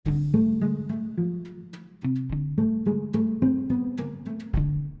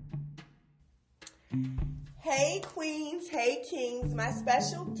Kings. My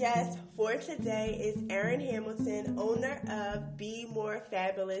special guest for today is Erin Hamilton, owner of Be More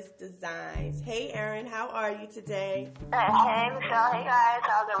Fabulous Designs. Hey, Erin, how are you today? Hey, Michelle. Hey, guys.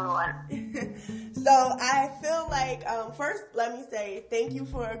 How's everyone? So I feel like, first, let me say thank you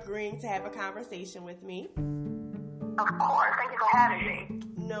for agreeing to have a conversation with me. Of course. Thank you for having me.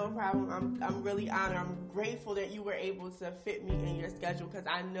 No problem. I'm really honored. I'm grateful that you were able to fit me in your schedule because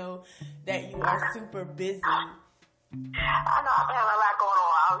I know that you are super busy. I know I've been having a lot going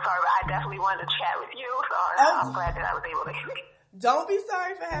on. I'm sorry, but I definitely wanted to chat with you, so I'm glad that I was able to. Don't be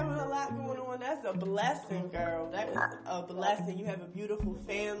sorry for having a lot going on. That's a blessing, girl. That is a blessing. You have a beautiful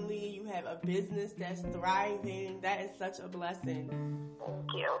family. You have a business that's thriving. That is such a blessing.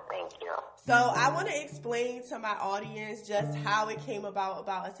 Thank you. So I want to explain to my audience just how it came about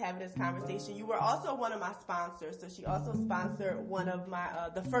us having this conversation. You were also one of my sponsors, so she also sponsored one of my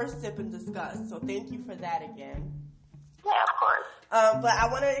the first Sip and Discuss. So thank you for that again. Yeah, of course. But I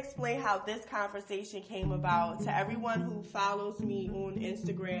want to explain how this conversation came about. To everyone who follows me on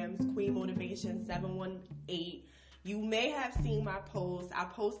Instagram's Queen Motivation 718, you may have seen my post. I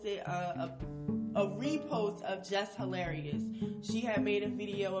posted a repost of Just Hilarious. She had made a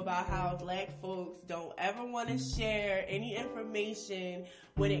video about how black folks don't ever want to share any information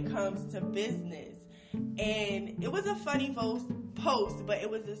when it comes to business. And it was a funny post, but it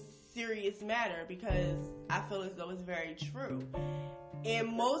was a serious matter because I feel as though it's very true. And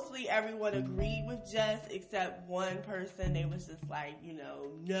mostly everyone agreed with Jess except one person. They was just like,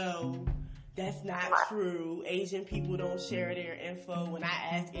 no, that's not true. Asian people don't share their info. When I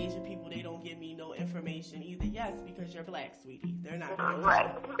ask Asian people, they don't give me no information either. Yes, because you're black, sweetie. They're not going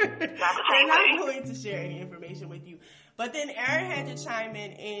to share any information with you. But then Erin had to chime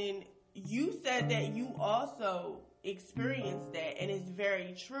in, and you said that you also experienced that, and it's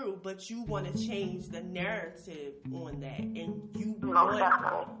very true, but you want to change the narrative on that, and you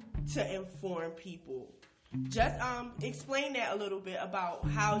want to inform people. Just explain that a little bit about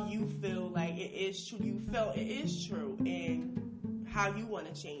how you feel like it is true. You felt it is true, and how you want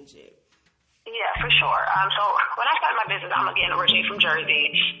to change it. Yeah, for sure. So when I started my business, I'm again originally from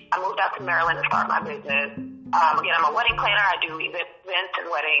Jersey. I moved out to Maryland to start my business. Again, I'm a wedding planner. I do events and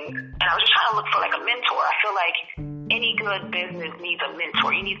weddings, and I was just trying to look for like a mentor. I feel like any good business needs a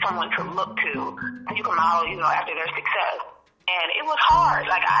mentor. You need someone to look to, and you can model, after their success. And it was hard.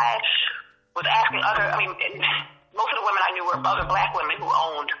 Like I was asking most of the women I knew were other black women who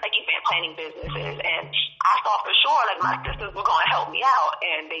owned like event planning businesses, and I thought for sure like my sisters were going to help me out,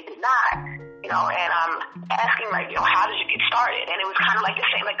 and they did not. And I'm asking how did you get started? And it was kind of like the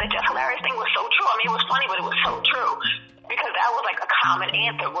same, like the Just Hilarious thing was so true. I mean, it was funny, but it was so true because that was like a common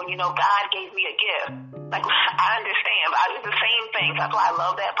answer when God gave me a gift. Like I understand, but it's the same thing. That's why I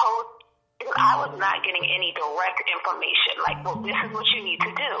love that post. Because I was not getting any direct information. Like, well, this is what you need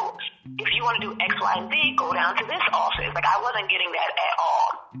to do. If you want to do X, Y, and Z, go down to this office. Like, I wasn't getting that at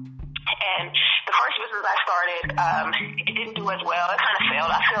all. And the first business I started, it didn't do as well. It kind of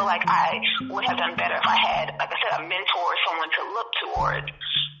failed. I feel like I would have done better if I had, like I said, a mentor, someone to look towards.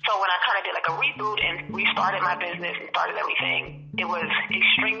 So when I kind of did like a reboot and restarted my business and started everything, it was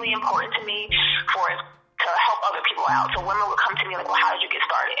extremely important to me to help other people out. So women would come to me like, well, how did you get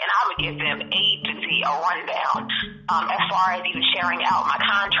started? And I would give them A to Z, a rundown, as far as even sharing out my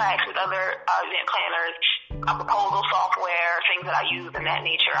contracts with other event planners, proposal software, things that I use in that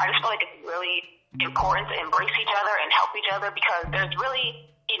nature. I just feel like it's really important to embrace each other and help each other because there's really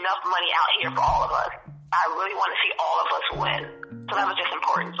enough money out here for all of us. I really want to see all of us win. So that was just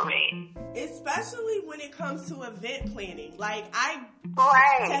important for me. Especially when it comes to event planning. Like,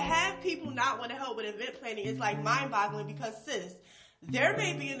 to have people not want to help with event planning is like mind-boggling because, sis, there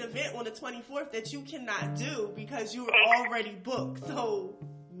may be an event on the 24th that you cannot do because you are already booked. So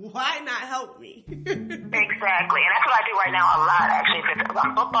why not help me? Exactly. And that's what I do right now a lot, actually. If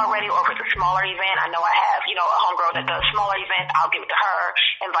I'm booked already or if it's a smaller event, I know I have, a homegirl that does smaller events, I'll give it to her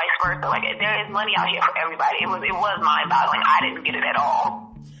and vice versa. Like, there is money out here for everybody. It was mind-boggling. I didn't get it at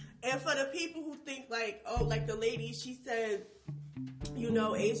all. And for the people who think like the lady, she said,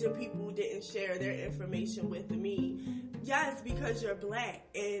 Asian people didn't share their information with me. Yes, because you're black.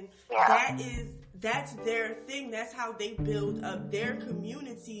 And that's their thing. That's how they build up their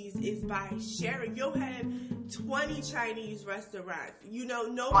communities is by sharing. You'll have 20 Chinese restaurants.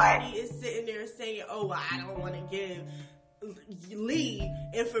 Nobody is sitting there saying, oh, I don't want to give Lee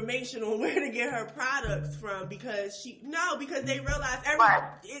information on where to get her products from because they realize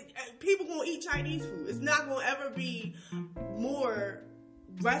people gonna eat Chinese food. It's not gonna ever be more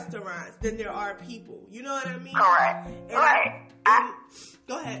restaurants than there are people. You know what I mean? Correct.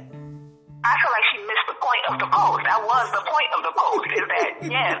 Go ahead. I feel like she missed the point of the post. That was the point of the post, is that,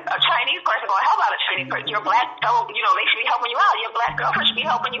 yeah, a Chinese person going to help out a Chinese person. Your black fellow, you know, they should be helping you out. Your black girlfriend should be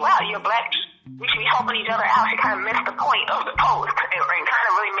helping you out. Your black, we should be helping each other out. She kind of missed the point of the post and kind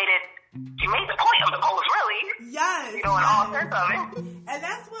of really made it, she made the point of the post, really. Yes. You know, in all sense of it. And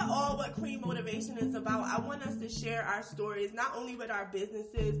that's what Queen Motivation is about. I want us to share our stories, not only with our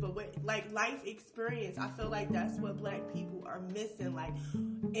businesses, but with, like, life experience. I feel like that's what black people are missing. Like,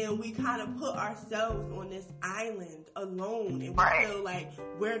 and we kind of put ourselves on this island alone, and we feel like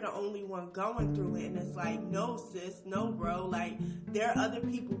we're the only one going through it. And it's like, no, sis, no, bro. Like, there are other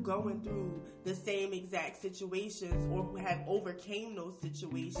people going through the same exact situations or who have overcame those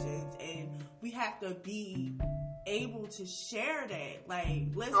situations, and we have to be able to share that. Like,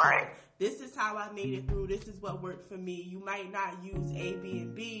 listen, this is how I made it through. This is what worked for me. You might not use A, B,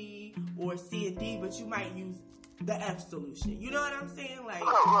 and B or C and D, but you might use the F solution. You know what I'm saying? Like,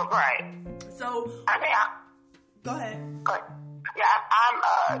 So, go ahead. Yeah,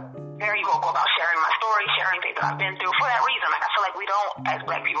 I'm very vocal about sharing my story, sharing things that I've been through. For that reason, like, I feel like we don't, as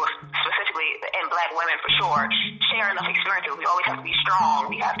black people, specifically, and black women for sure, share enough experiences. We always have to be strong.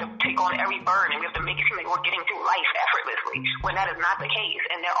 We have to take on every burden. We have to make it seem like we're getting through life effortlessly, when that is not the case.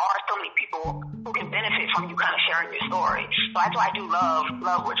 And there are so many people who can benefit from you kind of sharing your story. So that's why I do love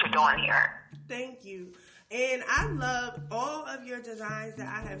what you're doing here. Thank you. And I love all of your designs that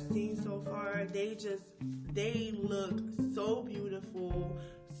I have seen so far. They look so beautiful,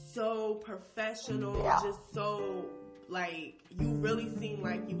 so professional, just so, like, you really seem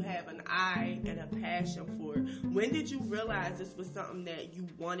like you have an eye and a passion for it. When did you realize this was something that you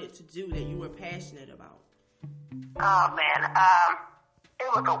wanted to do, that you were passionate about? Oh, man. It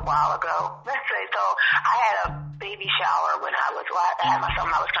was a while ago. Let's say, so I had a baby shower when I had my son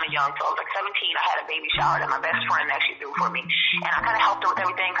when I was kind of young. So I was like 17. I had a baby shower that my best friend actually threw for me. And I kind of helped her with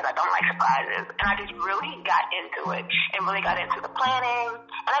everything because I don't like surprises. And I just really got into it and really got into the planning.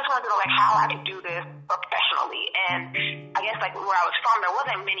 And I just wanted to know, like, how I could do this professionally. And I guess, like, where I was from, there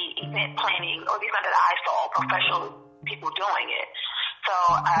wasn't many event planning, or at least not that I saw professional people doing it. So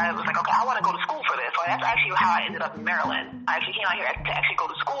I was like, okay, I want to go to school for this. So that's actually how I ended up in Maryland. I actually came out here to actually go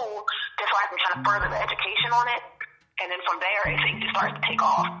to school just so I can kind of further the education on it. And then from there, it just started to take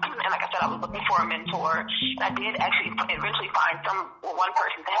off. And like I said, I was looking for a mentor. And I did actually eventually find one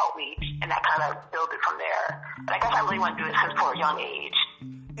person to help me. And that kind of built it from there. But I guess I really want to do this since for a young age.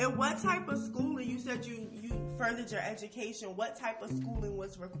 And what type of schooling? You said you furthered your education. What type of schooling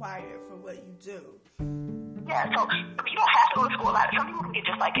was required for what you do? Yeah, so you don't have to go to school. Some people can get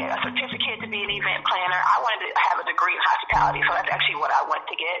just like a certificate to be an event planner. I wanted to have a degree in hospitality, so that's actually what I went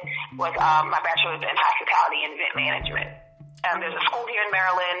to get, was my bachelor's in hospitality and event management. There's a school here in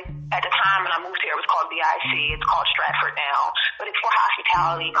Maryland. At the time when I moved here, it was called BIC. It's called Stratford now, but it's for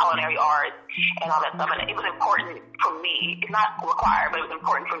hospitality, culinary arts, and all that stuff. And it was important for me. It's not required, but it was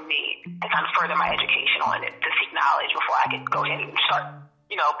important for me to kind of further my education on it, to seek knowledge before I could go ahead and start,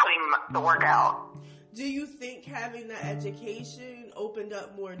 putting the work out. Do you think having the education opened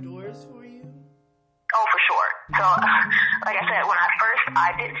up more doors for you? Oh, for sure. So, like I said,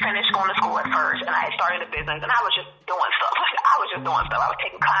 I didn't finish going to school at first, and I had started a business, and I was just doing stuff. I was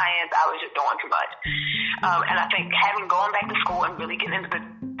taking clients. I was just doing too much. And I think going back to school and really getting into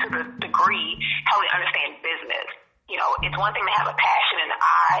the degree helped me understand business. It's one thing to have a passion and an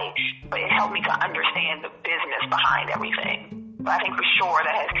eye, but it helped me to understand the business behind everything. But I think for sure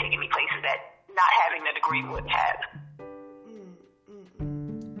that has taken me places that not having the degree wouldn't have.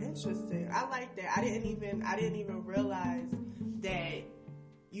 Interesting. I like that. I didn't even realize that,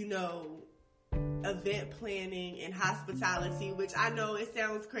 event planning and hospitality, which I know it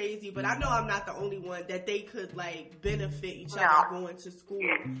sounds crazy, but I know I'm not the only one, that they could, like, benefit each other going to school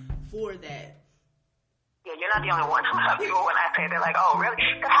for that. Yeah, you're not the only one. Some people, when I say, they're like, oh, really?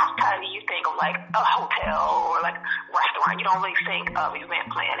 Because hospitality, you think of, like, a hotel or, like, restaurant. You don't really think of event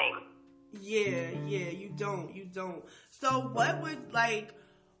planning. Yeah, you don't. So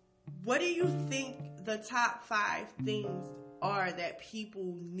what do you think the top 5 things are that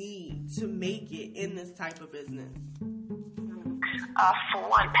people need to make it in this type of business? For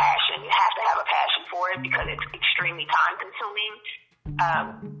one, passion. You have to have a passion for it because it's extremely time consuming.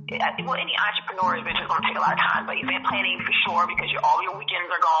 Any entrepreneur venture is going to take a lot of time, but event planning for sure, because all your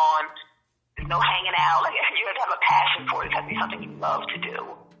weekends are gone. There's no hanging out. Like, you have to have a passion for it. It has to be something you love to do.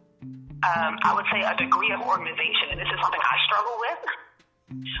 I would say a degree of organization, and this is something I struggle with,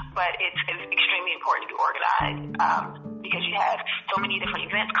 but it's extremely important to be organized because you have so many different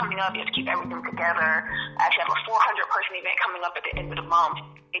events coming up. You have to keep everything together. I actually have a 400-person event coming up at the end of the month.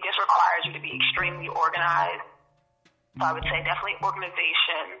 It just requires you to be extremely organized. So I would say definitely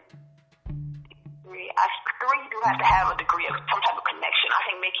organization. Three, you do have to have a degree of some type of connection. I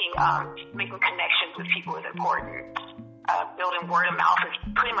think making connections with people is important. Building word of mouth is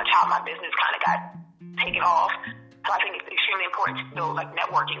pretty much how my business kind of got taken off. So I think it's extremely important to build like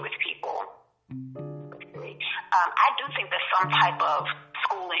networking with people. I do think that some type of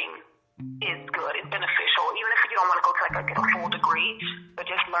schooling is good. It's beneficial, even if you don't want to go to get a full degree, but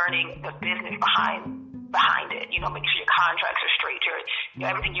just learning the business behind it. Making sure your contracts are straight,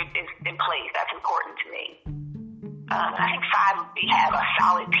 everything is in place. That's important to me. I think 5 would be have a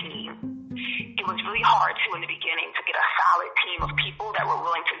solid team. It was really hard too in the beginning to get a solid team of people that were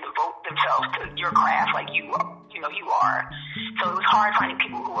willing to devote themselves to your craft like you are. So it was hard finding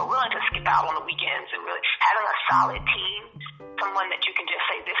people who were willing to skip out on the weekends, and really having a solid team, someone that you can just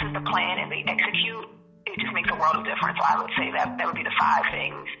say this is the plan and they execute. It just makes a world of difference. So I would say that would be the 5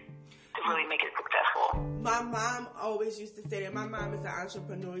 things to really make it successful. My mom always used to say that. My mom is an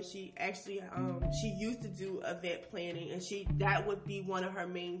entrepreneur. She actually, she used to do event planning, and that would be one of her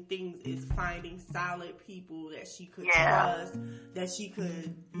main things, is finding solid people that she could trust, that she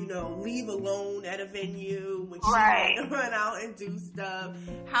could, leave alone at a venue when she wanted to run out and do stuff.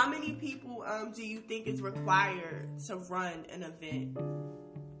 How many people do you think is required to run an event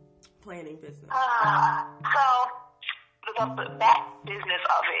planning business? That business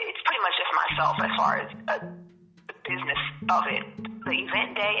of it, it's pretty much just myself as far as the business of it. The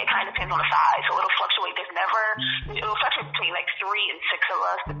event day, it kind of depends on the size, so it'll fluctuate. It'll fluctuate between 3 and 6 of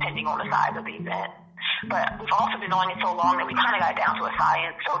us, depending on the size of the event. But we've also been doing it so long that we kind of got down to a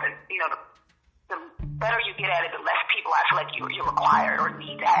science, so that, the better you get at it, the less people I feel like you're required or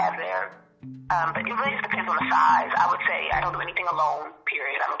need to have there. But it really just depends on the size. I would say I don't do anything alone,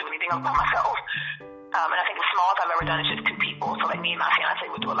 period. I don't do anything by myself. And I think the smallest I've ever done is just 2 people. So me and my fiance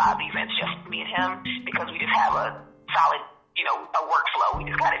would do a lot of the events, just me and him, because we just have a solid, a workflow. We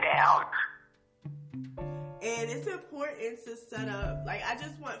just got it down. And it's important to set up, I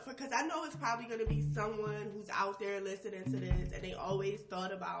just want, because I know it's probably going to be someone who's out there listening to this, and they always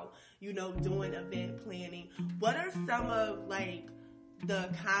thought about, doing event planning. What are some of,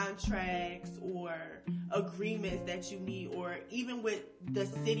 the contracts or agreements that you need, or even with the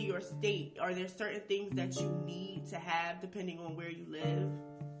city or state? Are there certain things that you need to have depending on where you live?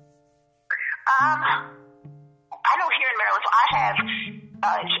 I know here in Maryland, so I have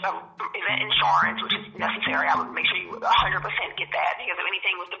event insurance, which is necessary. I would make sure you 100% get that, because if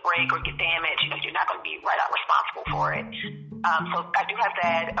anything was to break or get damaged, you're not going to be right out responsible for it. So I do have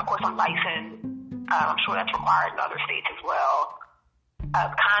that. Of course, I'm licensed. I'm sure that's required in other states as well.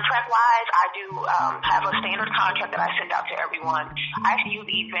 Contract-wise, I do have a standard contract that I send out to everyone. I actually use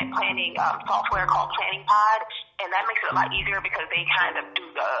the event planning software called Planning Pod, and that makes it a lot easier because they kind of do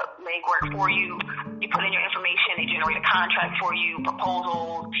the legwork for you. You put in your information, they generate a contract for you,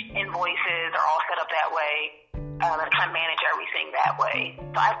 proposals, invoices are all set up that way, and kind of manage everything that way.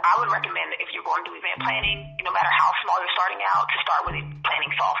 So I would recommend, if you're going to do event planning, no matter how small you're starting out, to start with a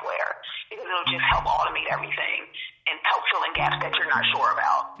planning software, because it'll just help automate everything and help fill in gaps that you're not sure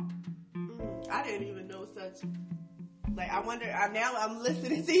about. I didn't even know such. I wonder, now I'm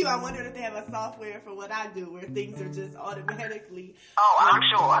listening to you, I wonder if they have a software for what I do, where things are just automatically. Oh, I'm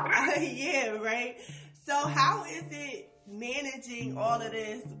sure. Yeah, right? So how is it managing all of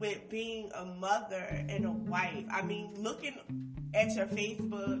this with being a mother and a wife? I mean, looking at your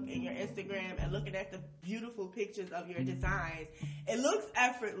Facebook and your Instagram and looking at the beautiful pictures of your designs, it looks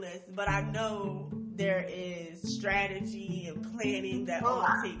effortless, but I know there is strategy and planning that all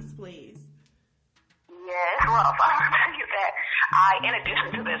takes place. Yeah, it's rough. I will tell you that. In addition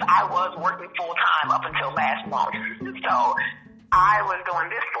to this, I was working full-time up until last month. So I was doing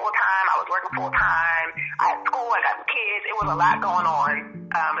this full-time. I was working full-time. I had school. I got kids. It was a lot going on.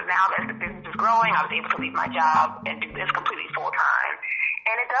 But now that the business is growing, I was able to leave my job and do this completely full-time.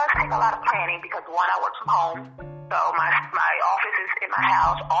 And it does take a lot of planning because, one, I work from home. So my office is in my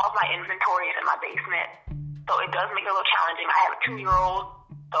house. All of my inventory is in my basement. So it does make it a little challenging. I have a 2-year-old,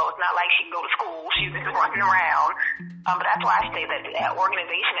 so it's not like she can go to school. She's just running around. But that's why I say that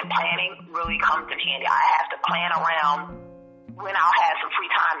organization and planning really comes in handy. I have to plan around when I'll have some free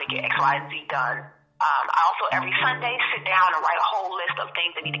time to get X, Y, and Z done. I also, every Sunday, sit down and write a whole list of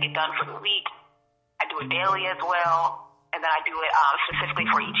things that need to get done for the week. I do it daily as well. And then I do it specifically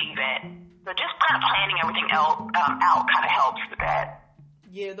for each event. So just kind of planning everything out kind of helps with that.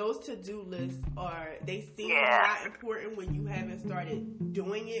 Yeah, those to-do lists they seem not important when you haven't started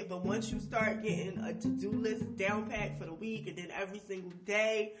doing it, but once you start getting a to-do list down packed for the week and then every single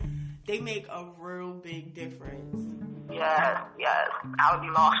day, they make a real big difference. Yes. I would be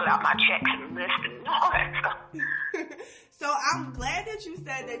lost without my checks and list and all that stuff. So I'm glad that you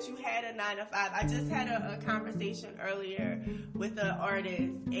said that you had a 9 to 5. I just had a conversation earlier with an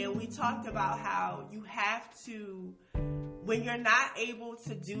artist, and we talked about how you have to, when you're not able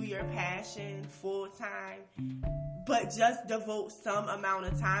to do your passion full time, but just devote some amount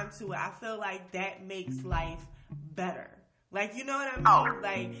of time to it, I feel like that makes life better. Like, you know what I mean? Oh,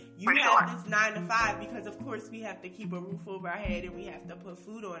 like, you have this 9 to 5 because, of course, we have to keep a roof over our head and we have to put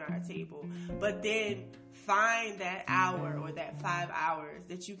food on our table. But then find that hour or that 5 hours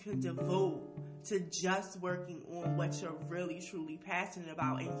that you can devote to just working on what you're really, truly passionate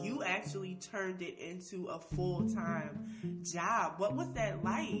about. And you actually turned it into a full-time job. What was that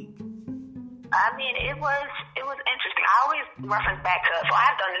like? I mean, it was interesting. I always reference back to, so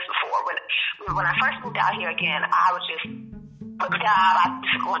I've done this before. When I first moved out here again, I was just, put the job, I'm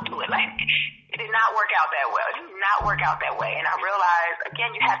just going to do it. Like, it did not work out that well. It did not work out that way. And I realized,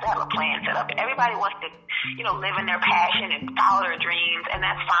 again, you have to have a plan set up. Everybody wants to, live in their passion and follow their dreams, and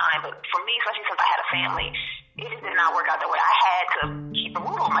that's fine. But for me, especially since I had a family, it just did not work out that way. I had to keep a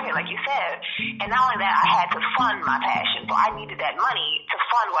roof over my head, like you said. And not only that, I had to fund my passion. So I needed that money to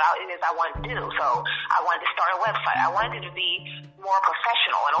fund what it is I wanted to do. So I wanted to start a website. I wanted it to be more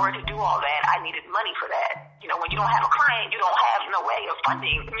professional. In order to do all that, I needed money for that. When you don't have a client, you don't have no way of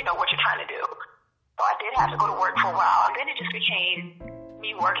funding, what you're trying to do. So I did have to go to work for a while. And then it just became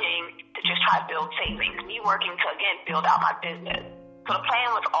me working to just try to build savings, me working to, again, build out my business. So the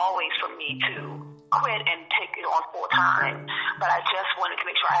plan was always for me to quit and take it on full time, but I just wanted to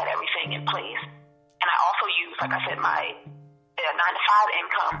make sure I had everything in place. And I also used, like I said, my 9 to 5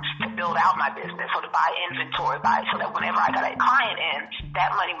 income to build out my business, so to buy inventory, so that whenever I got a client in,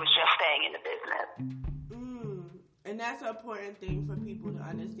 that money was just staying in the business. And that's an important thing for people to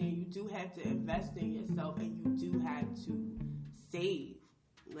understand. You do have to invest in yourself, and you do have to save.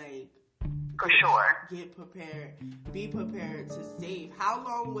 For sure. Get prepared. Be prepared to save. How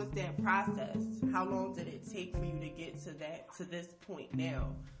long was that process? How long did it take for you to get to this point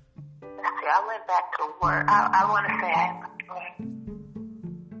now? See, I went back to work. I want to say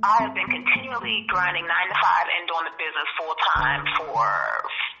I have been continually grinding 9 to 5 and doing the business full time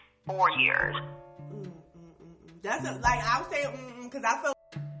for 4 years. That's I'll say because I feel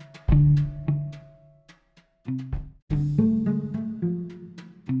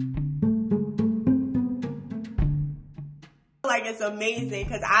like it's amazing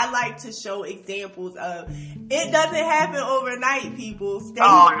because I like to show examples of it doesn't happen overnight, people.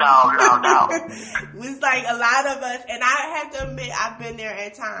 No. It's like a lot of us, and I have to admit I've been there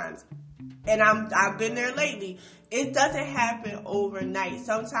at times, and I've been there lately. It doesn't happen overnight.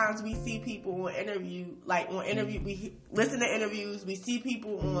 Sometimes we see people on interview, we listen to interviews, we see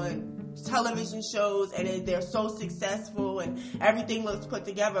people on television shows, and they're so successful and everything looks put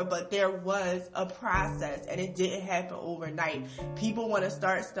together, but there was a process, and it didn't happen overnight. People want to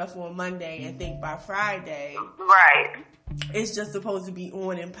start stuff on Monday and think by Friday, right, it's just supposed to be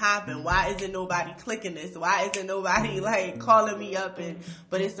on and popping. Why isn't nobody clicking this? Why isn't nobody calling me up?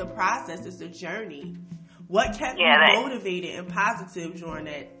 But it's a process. It's a journey. What kept you motivated and positive during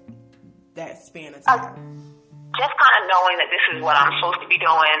that span of time? Just kind of knowing that this is what I'm supposed to be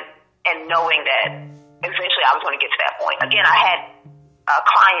doing, and knowing that eventually I was going to get to that point. Again, I had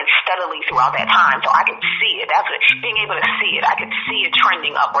clients steadily throughout that time, so I could see it. That's being able to see it. I could see it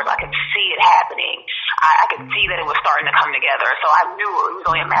trending upwards. I could see it happening. I could see that it was starting to come together. So I knew it was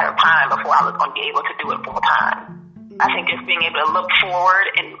only a matter of time before I was going to be able to do it full time. I think just being able to look forward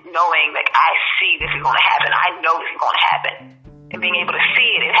and knowing that I see this is going to happen. I know this is going to happen. And being able to see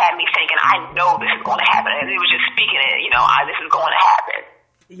it, it had me thinking, I know this is going to happen. And it was just speaking it, this is going to happen.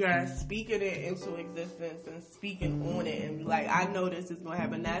 Yeah, speaking it into existence and speaking on it and be like, I know this is going to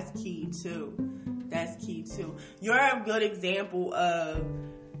happen. That's key too. You're a good example of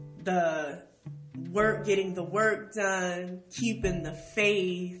getting the work done, keeping the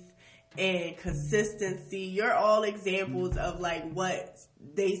faith, and consistency. You're all examples of what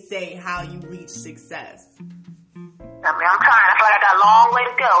they say, how you reach success. I mean, I'm trying. I feel like I got a long way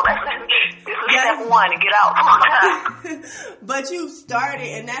to go. This is step one to get out. But you started,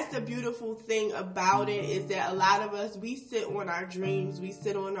 and that's the beautiful thing about it, is that a lot of us, we sit on our dreams, we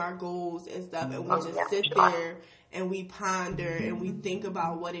sit on our goals and stuff, and we just sit there and we ponder and we think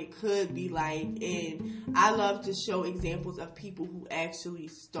about what it could be like. And I love to show examples of people who actually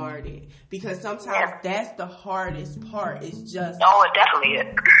started, because sometimes that's the hardest part. It's just it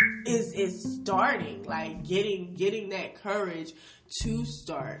definitely is starting, getting that courage to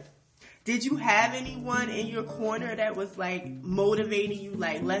start. Did you have anyone in your corner that was motivating you,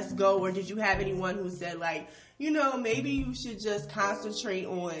 let's go? Or did you have anyone who said maybe you should just concentrate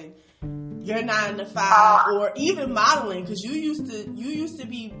on your 9 to 5 or even modeling, because you used to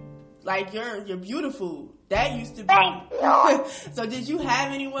be like, you're beautiful. That used to be. So did you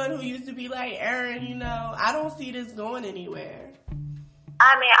have anyone who used to be like, Erin, I don't see this going anywhere?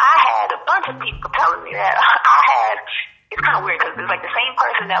 I mean, I had a bunch of people telling me that. It's kind of weird because it's like the same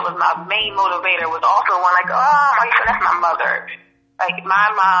person that was my main motivator was also one like, oh, Marisa, that's my mother. Like,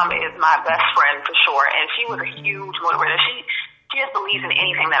 my mom is my best friend for sure, and she was a huge motivator. She just believes in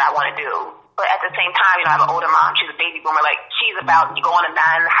anything that I want to do. But at the same time, I have an older mom. She's a baby boomer. Like, she's about, you go on a 9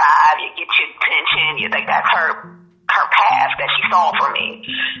 to 5, you get your pension. Like, that's her path that she saw for me.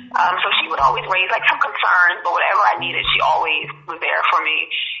 So she would always raise like some concerns, but whatever I needed, she always was there for me.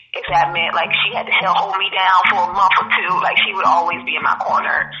 If that meant like she had to hold me down for a month or two, like she would always be in my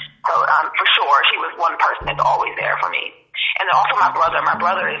corner. So for sure, she was one person that's always there for me. And then also my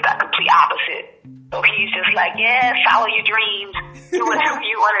brother is the complete opposite. So he's just like, yeah, follow your dreams, do whatever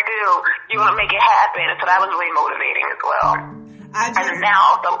you want to do, you want to make it happen. And so that was really motivating as well. And then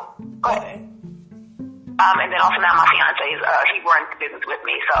now, go ahead. And then also now my fiance he runs the business with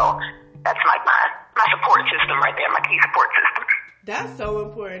me, so that's like my support system right there, my key support system. That's so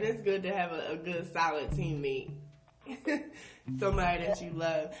important. It's good to have a good, solid teammate. Somebody that you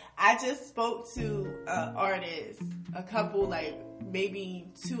love. I just spoke to an artist a couple, like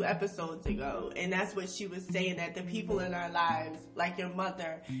maybe 2 episodes ago, and that's what she was saying, that the people in our lives, like your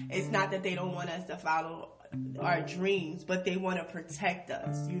mother, it's not that they don't want us to follow our dreams, but they want to protect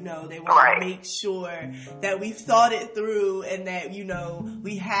us. They want to make sure that we've thought it through and that,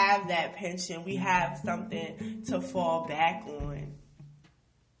 we have that pension, we have something to fall back on.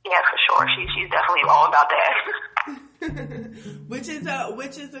 Yeah, for sure. She's definitely all about that. which is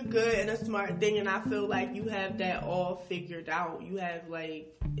a good and a smart thing, and I feel like you have that all figured out. You have,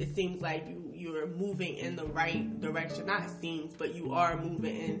 like, it seems like you're moving in the right direction. Not seems, but you are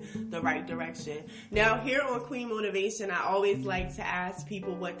moving in the right direction. Now, here on Queen Motivation, I always like to ask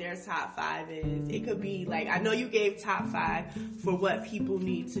people what their top 5 is. It could be like, I know you gave top 5 for what people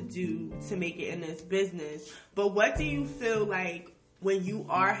need to do to make it in this business, but what do you feel like when you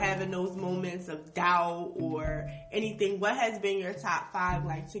are having those moments of doubt or anything, what has been your top 5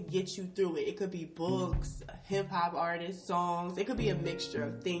 like to get you through it? It could be books, hip hop artists, songs. It could be a mixture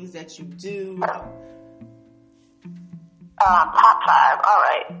of things that you do. Top 5. All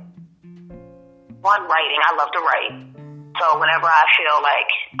right. 1, writing. I love to write. So whenever I feel like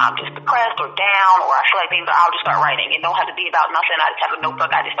I'm just depressed or down, or I feel like things, I'll just start writing. It don't have to be about nothing. I just have a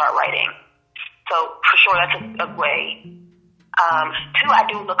notebook. I just start writing. So for sure, that's a way. 2, I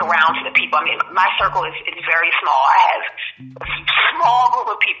do look around to the people. I mean, my circle is very small. I have a small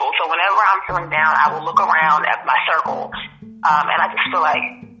group of people. So whenever I'm feeling down, I will look around at my circle. And I just feel like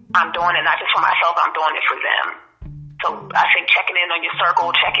I'm doing it not just for myself, I'm doing it for them. So I think checking in on your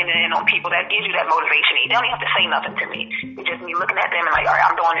circle, checking in on people, that gives you that motivation. You don't even have to say nothing to me. It's just me looking at them and like, all right,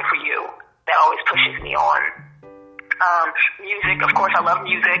 I'm doing it for you. That always pushes me on. Music, of course, I love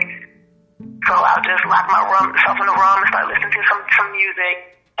music. So I'll just lock myself in the room and start listening to some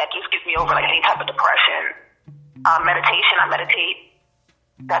music. That just gets me over like any type of depression. Meditation, I meditate.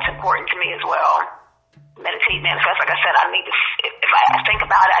 That's important to me as well. Meditate, manifest. Like I said, I need to. If I think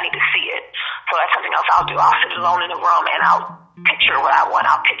about it, I need to see it. So that's something else I'll do. I'll sit alone in the room and I'll picture what I want.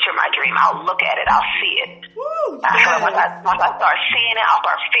 I'll picture my dream. I'll look at it. I'll see it. Woo, I feel like once I start seeing it, I'll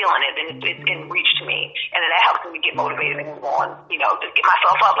start feeling it, then it can reach to me, and then that helps me get motivated and move on. Just get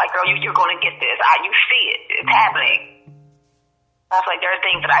myself up. Like, girl, you're going to get this. You see it. It's happening. I feel like there are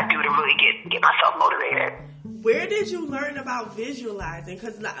things that I do to really get myself motivated. Where did you learn about visualizing?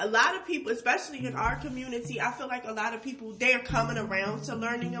 Because a lot of people, especially in our community, I feel like a lot of people, they're coming around to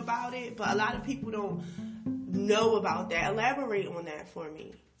learning about it, but a lot of people don't know about that. Elaborate on that for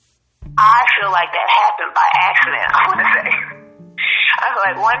me. I feel like that happened by accident, I want to say. I feel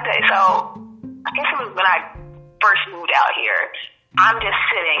like one day, so I guess it was when I first moved out here, I'm just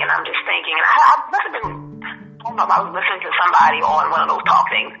sitting and I'm just thinking, and I must have been, I don't know if I was listening to somebody on one of those talk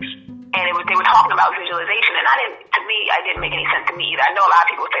things, and they were talking about visualization, and it didn't make any sense to me either. I know a lot of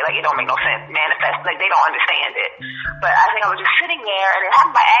people say, like, it don't make no sense, manifest, like, they don't understand it. But I think I was just sitting there, and it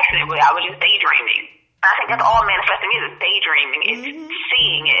happened by accident, really. I was just daydreaming. And I think that's all manifesting is daydreaming. It's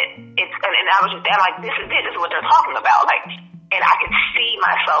seeing it. And I was just there, like, this is it. This is what they're talking about. Like, and I could see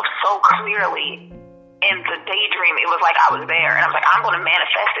myself so clearly in the daydream. It was like I was there, and I was like, I'm going to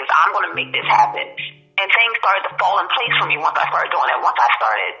manifest this. I'm going to make this happen. And things started to fall in place for me once I started doing it. Once I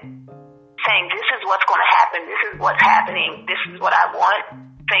started saying, this is what's going to happen, this is what's happening, this is what I want,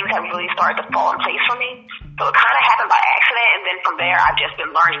 things have really started to fall in place for me. So it kind of happened by accident, and then from there, I've just been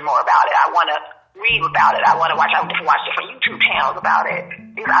learning more about it. I want to read about it. I want to watch different YouTube channels about it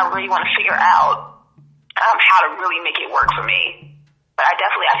because I really want to figure out how to really make it work for me. But I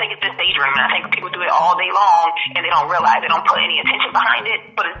think it's just daydreaming. I think people do it all day long and they don't realize, they don't put any attention behind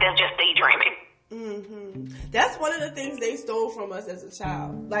it, but they're just daydreaming. That's one of the things they stole from us as a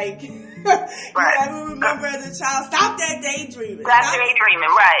child. Like, you ever remember as a child, stop that daydreaming. Stop daydreaming,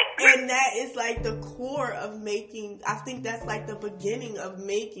 right. And that is like the core of making, I think that's like the beginning of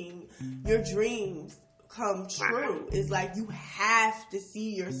making your dreams come true. It's like you have to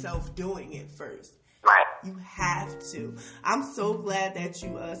see yourself doing it first. Right. You have to. I'm so glad that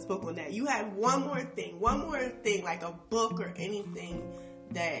you spoke on that. You have one more thing, like a book or anything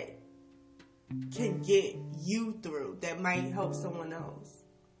that can get you through that might help someone else.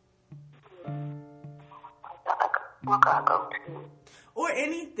 What could I go to? Or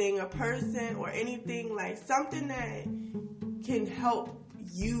anything, a person or anything, like something that can help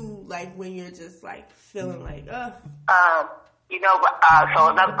you, like when you're just like feeling like, so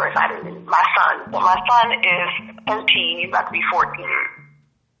another person is my son. So my son is 13, he's about to be 14.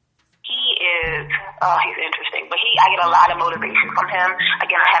 He's interesting, but I get a lot of motivation from him.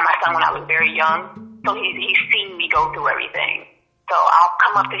 Again, I had my son when I was very young, so he's seen me go through everything. So I'll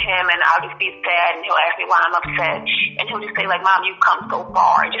come up to him and I'll just be sad, and he'll ask me why I'm upset, and he'll just say like, "Mom, you've come so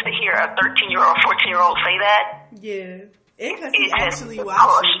far." And just to hear a 13-year-old, 14-year-old say that, because he actually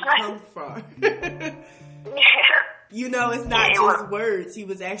watched you come far. You know, it's not just words. He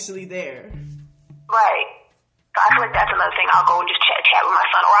was actually there. Right. So I feel like that's another thing. I'll go and just chat with my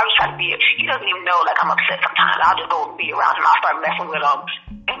son, or I'll just try to be. He doesn't even know like I'm upset sometimes. I'll just go and be around him. I'll start messing with him,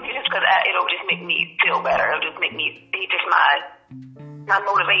 and just because it'll just make me feel better. It'll just make me. He's just my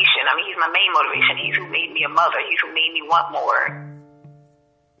motivation. I mean, he's my main motivation. He's who made me a mother. He's who made me want more.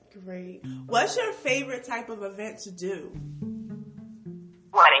 Great. What's your favorite type of event to do?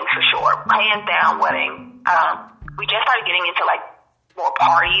 Weddings for sure. Hands down, wedding. We just started getting into like more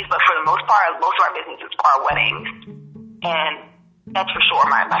parties, but for the most part, most of our businesses are weddings, and that's for sure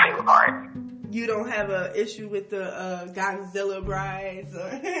my favorite part. You don't have an issue with the Godzilla brides,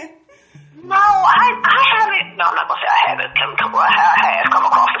 or? No, I haven't. No, I'm not gonna say I haven't. I have come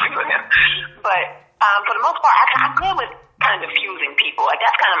across a few of them, but for the most part, I'm good with kind of diffusing people. Like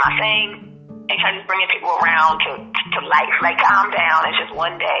that's kind of my thing, and kind of just bringing people around to life. Like calm down. It's just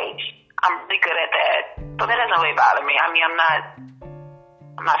one day. I'm really good at that, so that doesn't really bother me. I mean, I'm not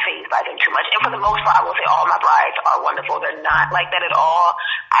fazed by them too much. And for the most part, I will say all my brides are wonderful. They're not like that at all.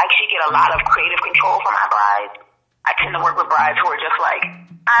 I actually get a lot of creative control from my brides. I tend to work with brides who are just like,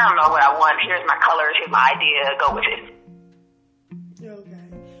 I don't know what I want. Here's my colors. Here's my idea. Go with it. Okay.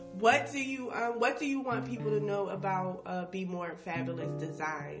 What do you want people to know about Be More Fabulous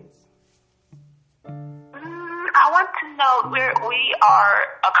Designs? I want to know we are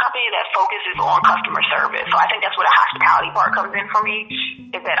a company that focuses on customer service. So I think that's where the hospitality part comes in for me,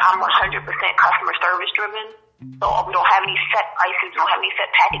 is that I'm 100% customer service driven. So we don't have any set prices, we don't have any set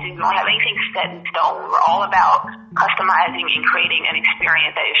packages, we don't have anything set in stone. We're all about customizing and creating an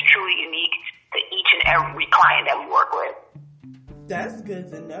experience that is truly unique to each and every client that we work with. That's good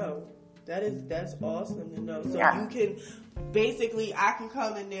to know. That's awesome to know. So you can basically, I can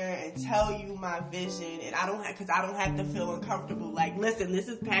come in there and tell you my vision, and I don't have to feel uncomfortable. Like, listen, this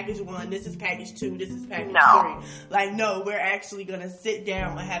is package 1, this is package 2, this is package 3. Like, no, we're actually gonna sit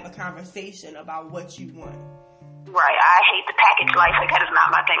down and have a conversation about what you want. Right. I hate the package life. Like, that is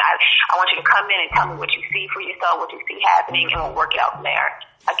not my thing. I want you to come in and tell me what you see for yourself, what you see happening, and we'll work it out from there.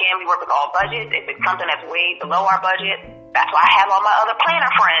 Again, we work with all budgets. If it's something that's way below our budget, that's why I have all my other planner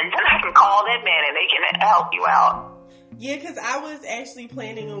friends, and I can call them in and they can help you out. Yeah, because I was actually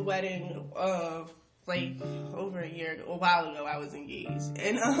planning a wedding like over a while ago. I was engaged,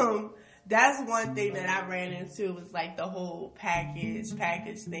 and that's one thing that I ran into was like the whole package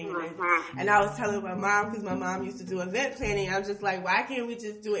thing. And I was telling my mom, because my mom used to do event planning, I was just like, why can't we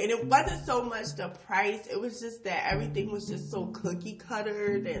just do it? And it wasn't so much the price, it was just that everything was just so cookie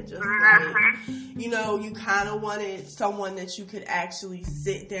cuttered and just like, you know, you kind of wanted someone that you could actually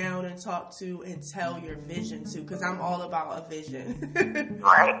sit down and talk to and tell your vision to, because I'm all about a vision.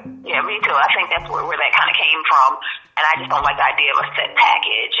 Right. Yeah, me too. I think that's where that kind of came from. And I just don't like the idea of a set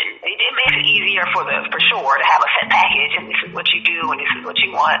package. And it makes it easier for sure to have a set package, and this is what you do and this is what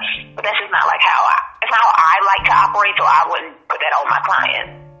you want. But that's just not like it's not how I like to operate, so I wouldn't put that on my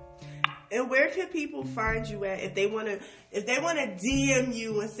clients. And where can people find you at if they want to DM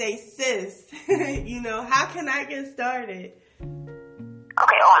you and say, sis, you know, how can I get started? Okay,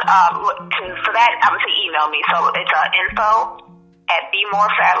 for that, I would say email me. So it's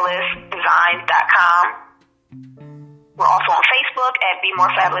info@bemorefabulousdesigns.com. We're also on Facebook at Be More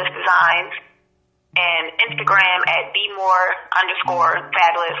Fabulous Designs. and Instagram at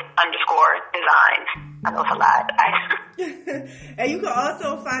 @BeMoreFabulous_designs. I know it's a lot. And you can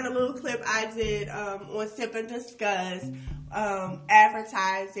also find a little clip I did on Sip and Discuss,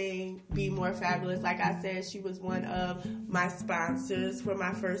 advertising Be More Fabulous. Like I said, she was one of my sponsors for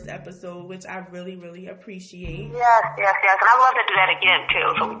my first episode, which I really, really appreciate. Yes. And I'd love to do that again,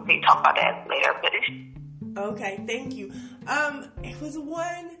 too, so we can talk about that later. Okay, thank you. It was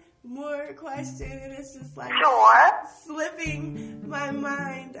one more question, and it's just like slipping my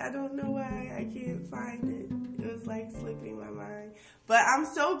mind. I don't know why I can't find it. It was like slipping my mind. But I'm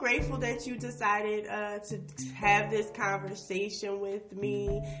so grateful that you decided to have this conversation with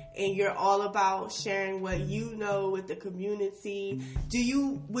me, and you're all about sharing what you know with the community.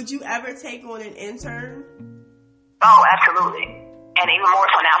 Would you ever take on an intern? Oh, absolutely. And even more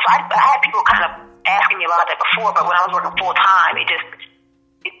so now. So I had people kind of asking me about that before, but when I was working full time, it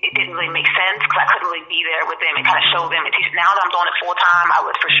didn't really make sense because I couldn't really be there with them and kind of show them. And now that I'm doing it full time, I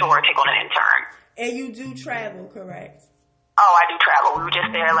would for sure take on an intern. And you do travel, correct? Oh, I do travel. We were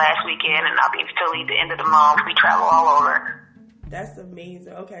just there last weekend, and I'll be in Philly the end of the month. We travel all over. That's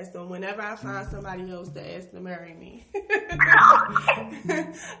amazing. Okay, so whenever I find somebody else to ask to marry me,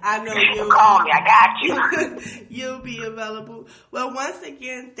 I know you'll call me. I got you. You'll be available. Well, once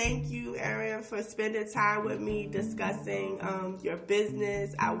again, thank you, Erin, for spending time with me discussing your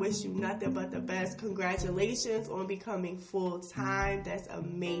business. I wish you nothing but the best. Congratulations on becoming full-time. That's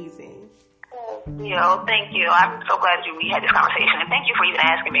amazing. Thank you. I'm so glad we had this conversation, and thank you for even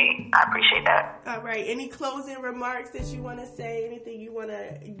asking me. I appreciate that. All right. Any closing remarks that you want to say? Anything you want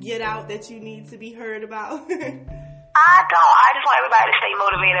to get out that you need to be heard about? I don't. I just want everybody to stay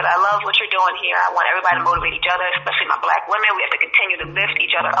motivated. I love what you're doing here. I want everybody to motivate each other, especially my black women. We have to continue to lift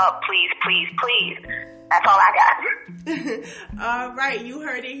each other up. Please, please, please. That's all I got. All right, you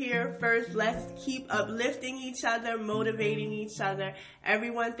heard it here first. Let's keep uplifting each other, motivating each other.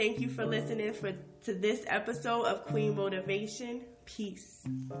 Everyone, thank you for listening to this episode of Queen Motivation. Peace.